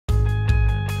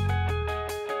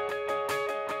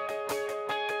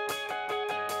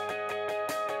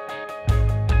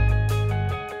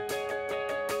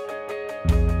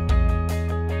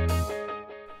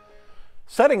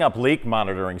Setting up leak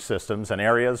monitoring systems in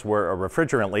areas where a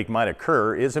refrigerant leak might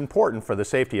occur is important for the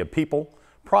safety of people,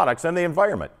 products, and the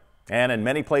environment. And in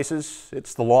many places,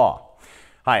 it's the law.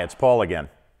 Hi, it's Paul again.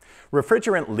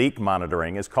 Refrigerant leak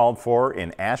monitoring is called for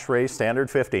in ASHRAE Standard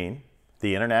 15,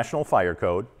 the International Fire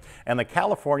Code, and the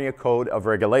California Code of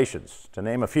Regulations, to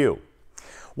name a few.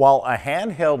 While a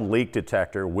handheld leak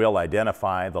detector will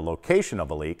identify the location of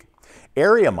a leak,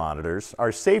 area monitors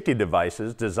are safety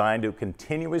devices designed to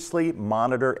continuously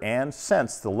monitor and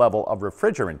sense the level of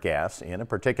refrigerant gas in a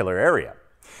particular area.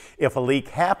 If a leak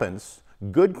happens,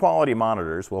 good quality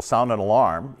monitors will sound an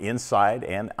alarm inside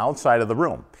and outside of the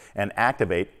room and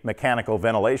activate mechanical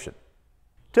ventilation.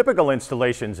 Typical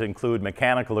installations include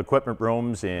mechanical equipment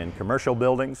rooms in commercial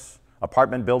buildings,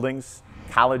 apartment buildings,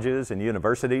 colleges and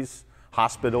universities,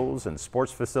 hospitals and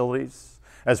sports facilities,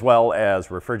 as well as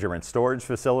refrigerant storage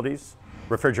facilities,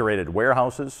 refrigerated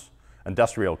warehouses,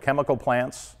 industrial chemical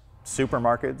plants,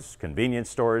 supermarkets, convenience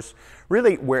stores,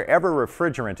 really wherever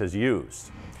refrigerant is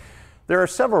used. There are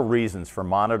several reasons for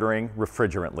monitoring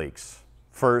refrigerant leaks.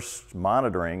 First,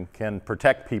 monitoring can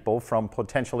protect people from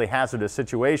potentially hazardous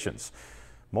situations.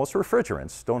 Most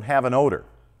refrigerants don't have an odor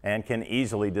and can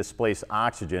easily displace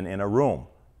oxygen in a room.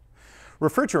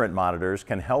 Refrigerant monitors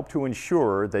can help to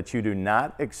ensure that you do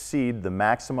not exceed the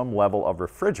maximum level of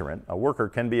refrigerant a worker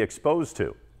can be exposed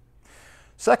to.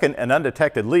 Second, an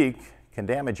undetected leak can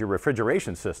damage your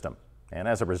refrigeration system, and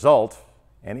as a result,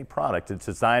 any product it's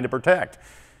designed to protect.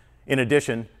 In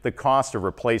addition, the cost of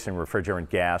replacing refrigerant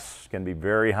gas can be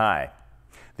very high.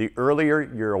 The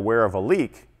earlier you're aware of a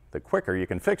leak, the quicker you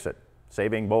can fix it,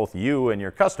 saving both you and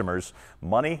your customers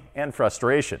money and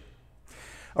frustration.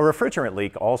 A refrigerant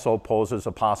leak also poses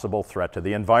a possible threat to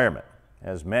the environment,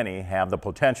 as many have the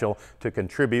potential to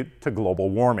contribute to global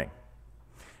warming.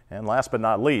 And last but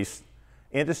not least,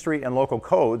 industry and local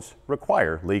codes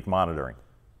require leak monitoring.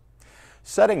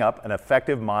 Setting up an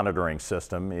effective monitoring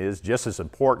system is just as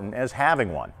important as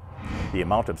having one. The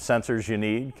amount of sensors you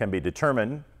need can be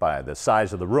determined by the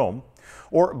size of the room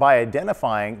or by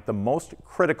identifying the most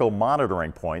critical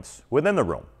monitoring points within the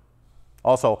room.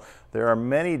 Also, there are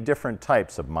many different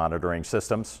types of monitoring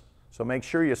systems, so make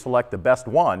sure you select the best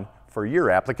one for your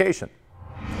application.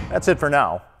 That's it for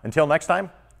now. Until next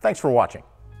time, thanks for watching.